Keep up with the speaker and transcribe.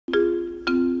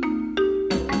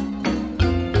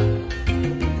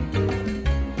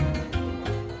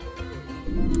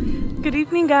Good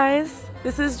evening, guys.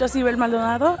 This is Josibel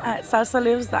Maldonado at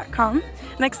salsalives.com.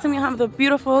 Next to me, I have the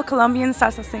beautiful Colombian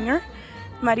salsa singer,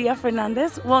 Maria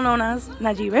Fernandez, well known as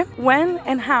Nayibe. When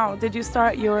and how did you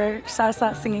start your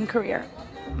salsa singing career?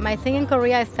 My singing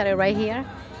career I started right here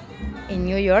in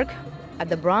New York at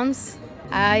the Bronx.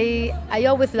 I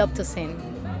always love to sing,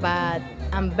 but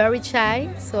I'm very shy,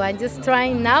 so I'm just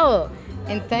trying now.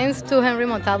 And thanks to Henry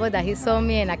Montalvo that he saw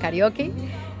me in a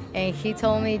karaoke, and he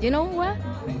told me, you know what?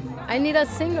 I need a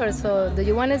singer, so do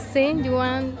you want to sing? You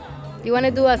want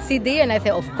to do a CD? And I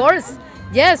said, of course.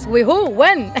 Yes, with who?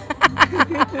 When?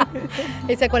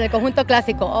 He said, con el conjunto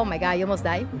clásico. Oh my God, you almost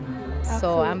died.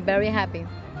 So I'm very happy.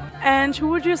 And who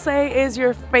would you say is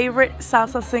your favorite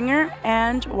salsa singer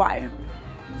and why?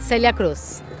 Celia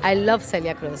Cruz. I love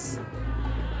Celia Cruz.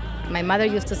 My mother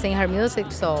used to sing her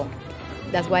music, so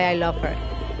that's why I love her.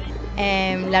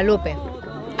 And La Lupe.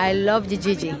 I love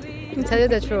Gigi. To tell you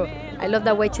the truth, I love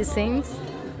the way she sings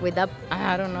with that,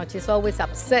 I don't know, she's always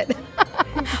upset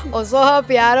or so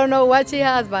happy. I don't know what she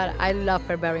has, but I love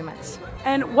her very much.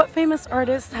 And what famous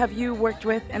artists have you worked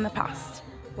with in the past?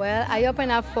 Well, I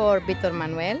opened up for Víctor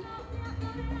Manuel.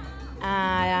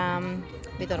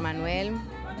 Víctor Manuel.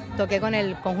 Toqué con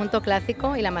el Conjunto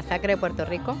Clásico y la Masacre de Puerto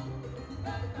Rico.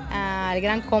 El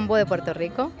Gran Combo de Puerto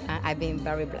Rico. I've been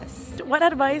very blessed. What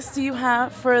advice do you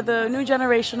have for the new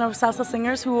generation of salsa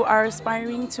singers who are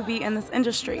aspiring to be in this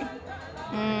industry?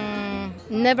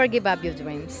 Never give up your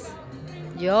dreams.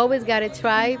 You always got to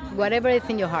try whatever is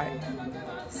in your heart.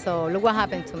 So look what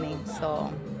happened to me.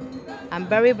 So I'm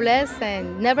very blessed,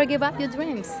 and never give up your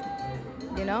dreams.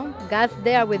 You know, God's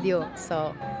there with you.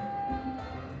 So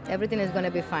everything is going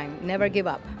to be fine. Never give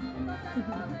up.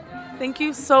 Thank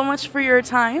you so much for your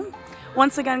time.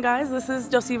 Once again, guys, this is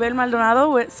Josibel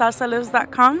Maldonado with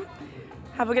salsalives.com.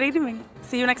 Have a good evening.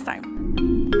 See you next time.